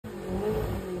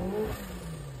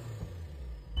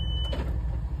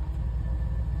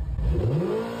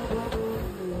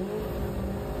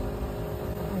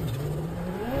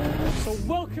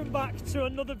Welcome back to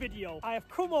another video. I have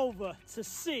come over to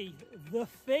see the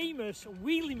famous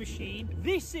wheelie machine.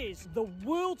 This is the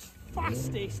world's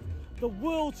fastest, the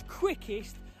world's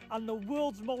quickest, and the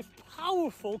world's most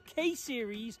powerful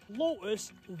K-Series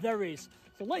Lotus there is.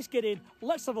 So let's get in,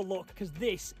 let's have a look, because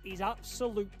this is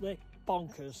absolutely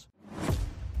bonkers.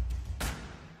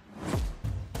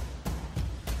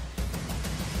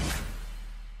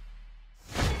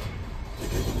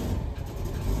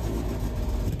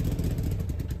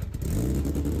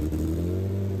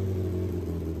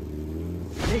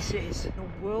 This is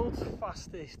the world's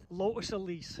fastest Lotus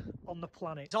Elise on the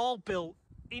planet. It's all built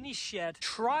in his shed,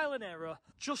 trial and error,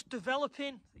 just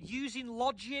developing, using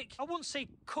logic. I wouldn't say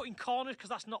cutting corners because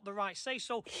that's not the right say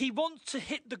so. He wants to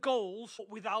hit the goals but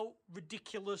without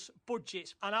ridiculous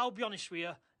budgets. And I'll be honest with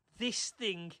you, this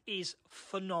thing is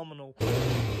phenomenal.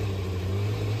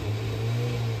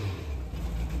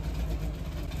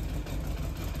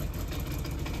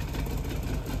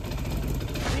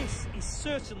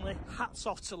 Certainly, hats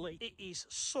off to Lee. It is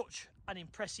such an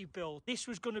impressive build. This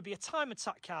was going to be a time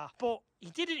attack car, but he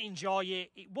didn't enjoy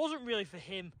it. It wasn't really for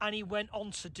him, and he went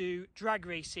on to do drag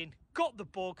racing, got the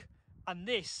bug, and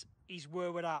this is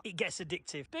where we're at. It gets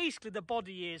addictive. Basically, the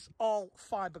body is all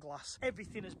fiberglass.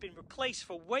 Everything has been replaced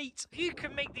for weight. You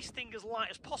can make this thing as light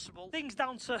as possible. Things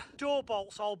down to door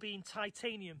bolts all being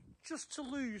titanium, just to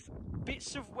lose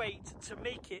bits of weight to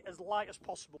make it as light as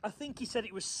possible. I think he said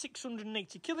it was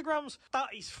 680 kilograms. That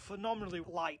is phenomenally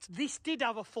light. This did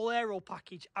have a full aero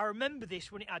package. I remember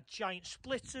this when it had giant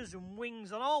splitters and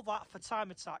wings and all that for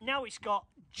time attack. Now it's got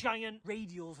giant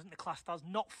radials in the class as,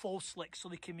 not full slicks, so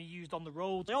they can be used on the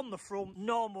road. On the front,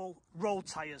 normal road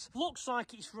tyres. Looks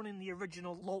like it's running the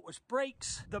original Lotus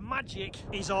brakes. The magic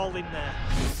is all in there.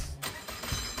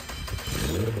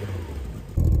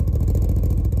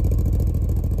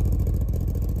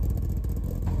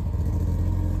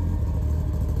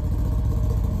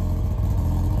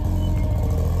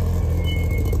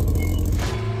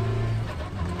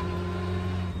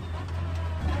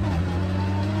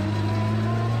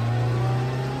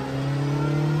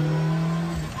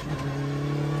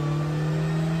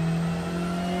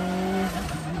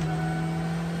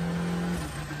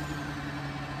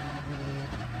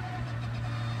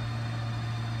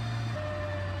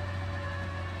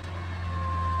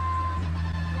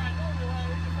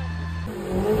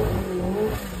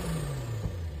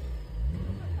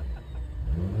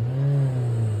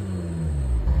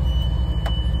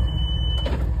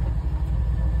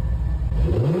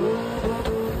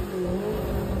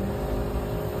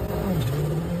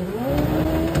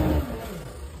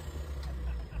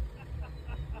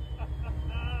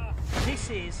 This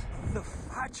is the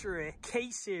factory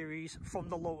K-Series from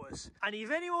the Lotus. And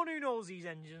if anyone who knows these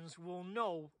engines will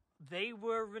know, they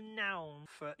were renowned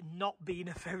for not being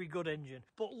a very good engine.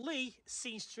 But Lee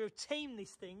seems to have tamed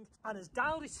this thing and has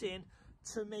dialed it in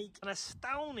to make an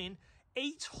astounding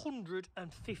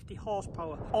 850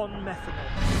 horsepower on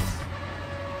methanol.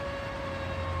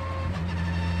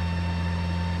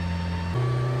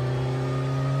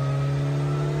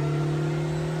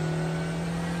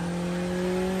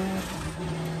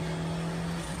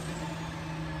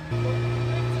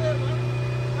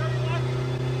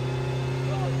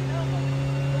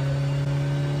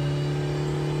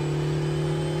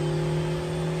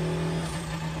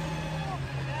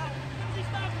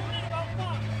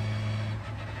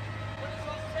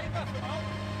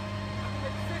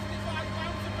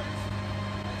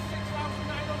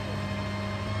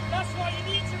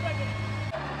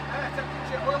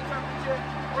 Oil temperature,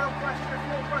 oil pressure,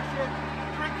 fuel pressure,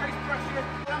 crankcase pressure,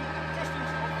 just in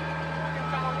stuff. I can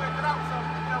kind of work it out, so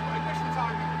ignition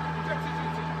time,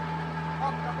 electricity.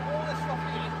 I've got all this stuff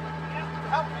here to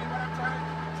help me when I'm trying to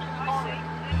tune the car.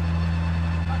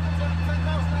 That comes in at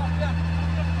 10,000 RPM.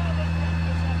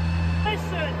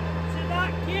 Listen to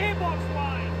that gearbox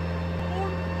line.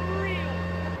 Unreal.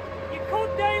 You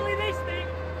could daily this thing.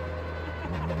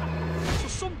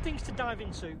 Some things to dive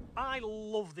into. I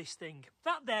love this thing.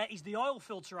 That there is the oil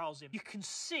filter housing. You can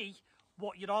see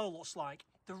what your oil looks like.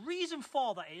 The reason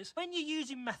for that is when you're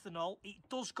using methanol, it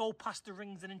does go past the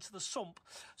rings and into the sump,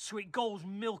 so it goes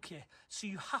milky. So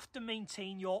you have to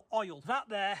maintain your oil. That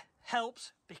there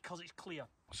helps because it's clear.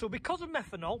 So because of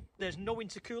methanol, there's no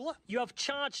intercooler. You have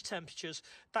charge temperatures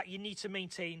that you need to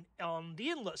maintain on the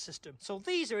inlet system. So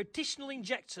these are additional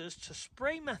injectors to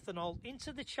spray methanol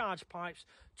into the charge pipes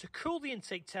to cool the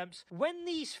intake temps. When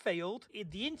these failed,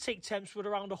 the intake temps were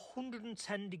around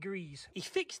 110 degrees. He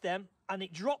fixed them and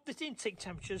it dropped the intake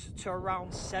temperatures to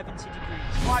around 70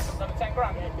 degrees. Price was over 10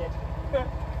 grand. Yeah, it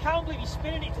did. Can't believe you're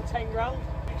spinning it to 10 grand.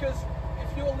 Because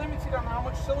if you're limited on how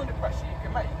much cylinder pressure you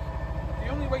can make, the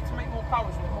only way to make more power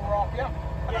is with more RPM.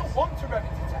 I don't want to rev it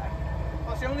to 10.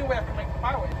 That's the only way I can make the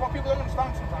power. What people don't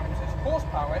understand sometimes is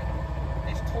horsepower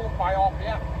is taught by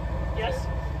RPM. Yes.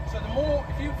 So the more,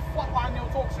 if you flatline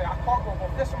your torque, say I can't go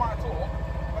above this amount of torque,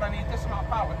 but I need this amount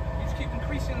of power, you just keep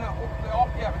increasing the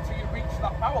RPM until you reach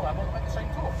that power level at the same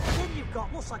torque. Then you've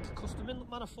got, looks like a custom inlet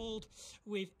manifold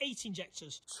with 8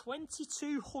 injectors,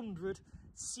 2200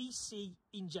 cc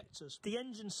injectors. The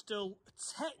engine's still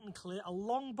technically a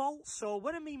long bolt. So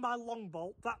when I mean by long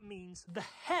bolt, that means the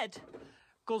head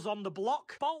goes on the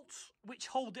block. Bolts, which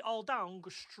hold it all down, go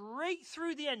straight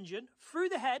through the engine, through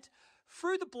the head,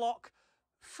 through the block,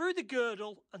 through the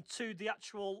girdle and to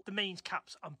the mains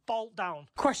caps and bolt down.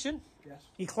 Question? Yes.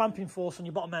 Your clamping force on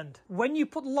your bottom end. When you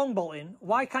put the long bolt in,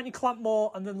 why can't you clamp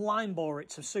more and then line bore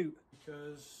it to suit?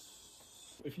 Because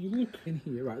if you look in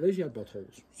here, right, there's your head bolt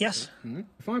holes. Yes. Right?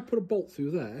 If I put a bolt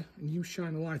through there and you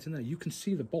shine a light in there, you can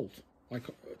see the bolt. Like,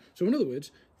 so in other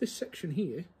words, this section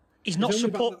here is not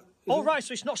support. Oh right,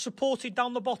 so it's not supported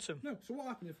down the bottom. No. So what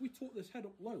happened if we torque this head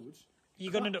up loads?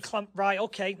 You're going to end up clamp, right,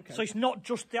 okay. So it's not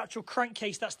just the actual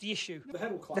crankcase that's the issue. The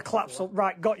head will clamp. The claps,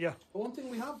 right, got you. But one thing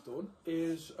we have done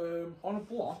is, on a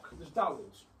block, there's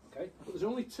dowels, okay? But there's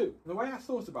only 2. And the way I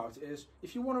thought about it is,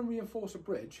 if you want to reinforce a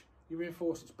bridge, you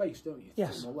reinforce its base, don't you? To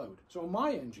yes. take more load. So on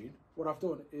my engine, what I've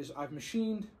done is I've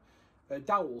machined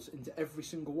dowels into every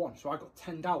single one. So I got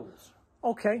 10 dowels.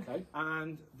 Okay. Okay.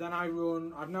 And then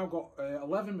I've now got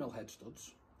 11mm head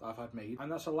studs that I've had made,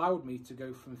 and that's allowed me to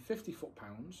go from 50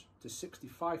 foot-pounds to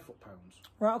 65 foot-pounds.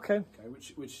 Right, okay. Okay,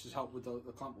 which has helped with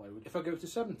the clamp load. If I go to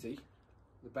 70,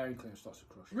 the bearing clearance starts to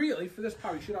crush. Really, for this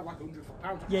power, you should have like 100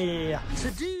 foot-pounds. Yeah.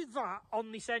 To do that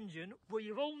on this engine, where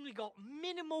you've only got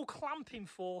minimal clamping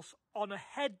force on a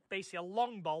head, basically a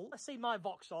long bolt. Let's say my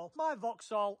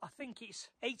Vauxhall, I think it's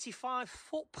 85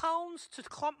 foot-pounds to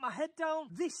clamp my head down.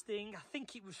 This thing, I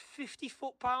think it was 50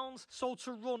 foot-pounds. So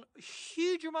to run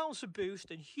huge amounts of boost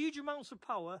and huge amounts of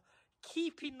power,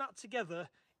 keeping that together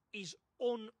is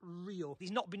unreal.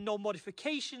 There's not been no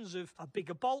modifications of a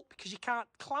bigger bolt because you can't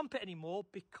clamp it anymore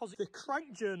because the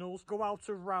crank journals go out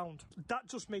of round. That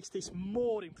just makes this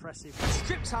more impressive.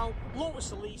 Stripped out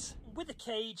Lotus Elise with a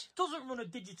cage, doesn't run a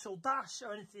digital dash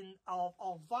or anything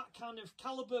of that kind of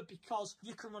caliber, because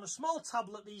you can run a small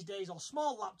tablet these days or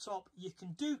small laptop. You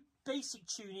can do basic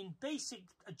tuning, basic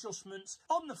adjustments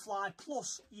on the fly,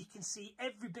 plus you can see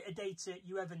every bit of data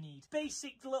you ever need.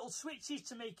 Basic little switches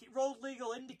to make it road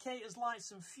legal, indicators,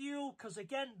 lights and fuel, because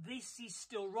again, this is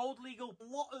still road legal. A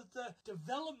lot of the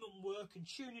development work and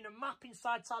tuning and mapping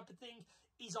side type of thing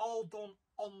is all done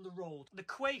on the road. The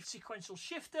Quaife sequential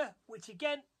shifter, which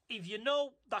again, if you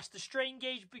know, that's the strain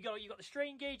gauge. You got the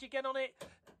strain gauge again on it.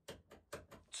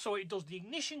 So it does the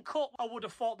ignition cut. I would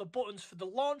have thought the buttons for the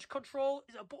launch control.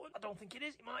 Is it a button? I don't think it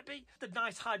is. It might be. The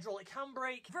nice hydraulic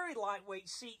handbrake. Very lightweight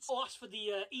seats. Oh, that's for the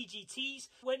EGTs.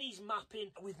 When he's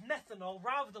mapping with methanol,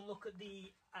 rather than look at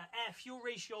the air-fuel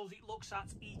ratios, it looks at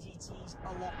EGTs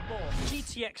a lot more.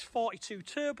 GTX 42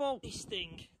 Turbo. This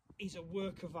thing is a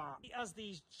work of art. It has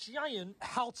these giant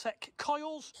Haltech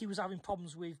coils. He was having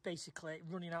problems with basically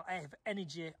running out of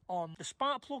energy on the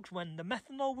spark plugs when the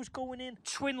methanol was going in.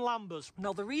 Twin lambers.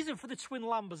 Now the reason for the twin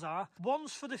lambers are,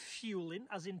 one's for the fueling,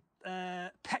 as in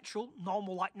petrol,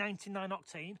 normal like 99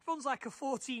 octane, runs like a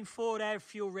 14:4 air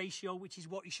fuel ratio, which is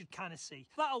what you should kind of see.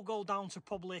 That'll go down to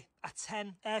probably a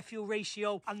 10 air fuel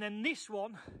ratio. And then this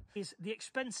one is the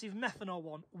expensive methanol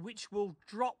one, which will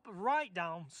drop right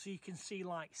down so you can see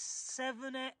like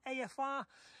 7 AFR.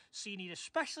 So you need a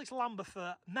specialist lamber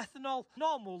for methanol,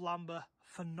 normal lamber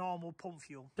for normal pump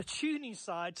fuel. The tuning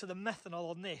side to the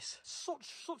methanol on this,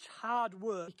 such hard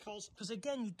work, because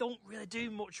again, you don't really do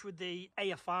much with the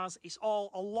AFRs. It's all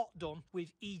a lot done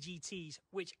with EGTs,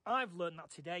 which I've learned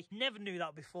that today. Never knew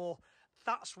that before.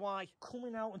 That's why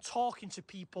coming out and talking to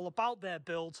people about their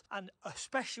builds, and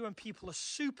especially when people are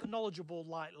super knowledgeable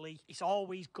like Lee, it's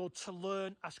always good to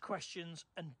learn, ask questions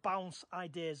and bounce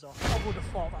ideas off. I would have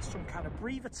thought that's some kind of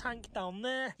breather tank down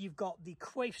there. You've got the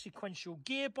Quaife sequential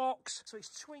gearbox, so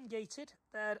it's twin gated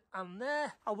there and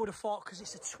there. I would have thought, because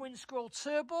it's a twin scroll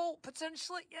turbo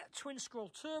potentially, yeah, twin scroll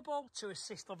turbo to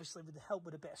assist obviously with the help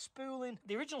with a bit of spooling.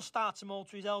 The original starter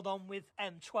motor is held on with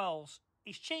M12s.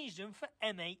 He's changed them for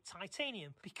M8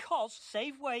 titanium because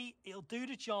save weight, it'll do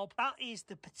the job. That is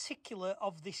the particular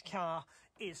of this car,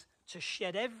 is to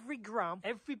shed every gram,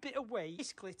 every bit of weight,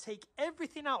 basically take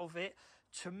everything out of it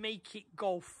to make it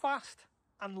go fast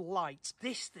and light.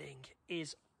 This thing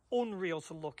is unreal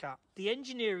to look at. The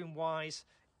engineering wise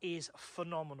is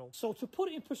phenomenal. So to put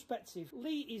it in perspective,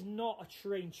 Lee is not a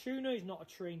trained tuner, he's not a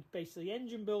trained basically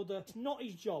engine builder, it's not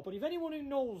his job. But if anyone who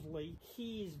knows Lee,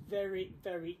 he is very,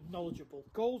 very knowledgeable.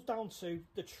 Goes down to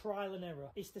the trial and error.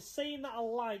 It's the saying that I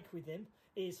like with him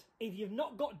is, if you've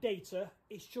not got data,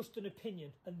 it's just an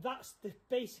opinion. And that's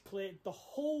basically the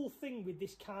whole thing with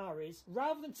this car is,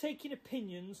 rather than taking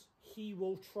opinions, he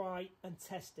will try and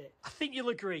test it. I think you'll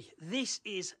agree, this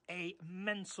is a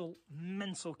mental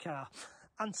car.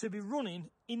 And to be running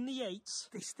in the 8s,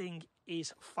 this thing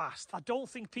is fast. I don't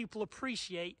think people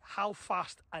appreciate how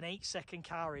fast an 8-second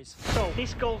car is. So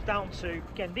this goes down to,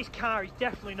 again, this car is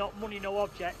definitely not money, no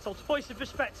object. So to put it in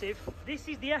perspective, this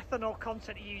is the ethanol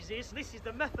content it uses, this is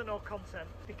the methanol content,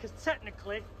 because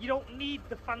technically you don't need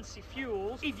the fancy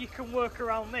fuels if you can work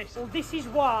around this. Well, this is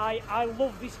why I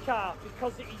love this car,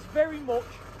 because it is very much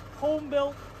home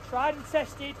built, tried and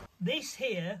tested. This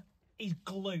here is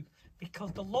glue,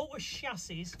 because the Lotus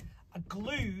chassis are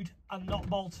glued and not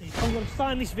bolted. I'm going to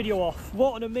sign this video off.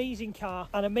 What an amazing car,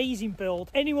 an amazing build.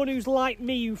 Anyone who's like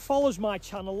me, who follows my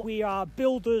channel, we are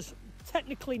builders,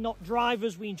 technically not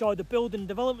drivers. We enjoy the build and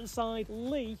development side.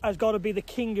 Lee has got to be the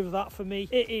king of that for me.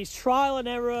 It is trial and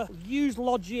error, use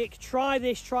logic, try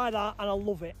this, try that, and I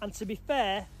love it. And to be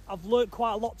fair, I've learned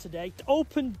quite a lot today.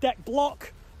 Open deck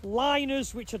block,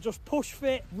 liners which are just push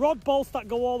fit, rod bolts that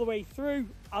go all the way through,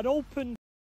 an open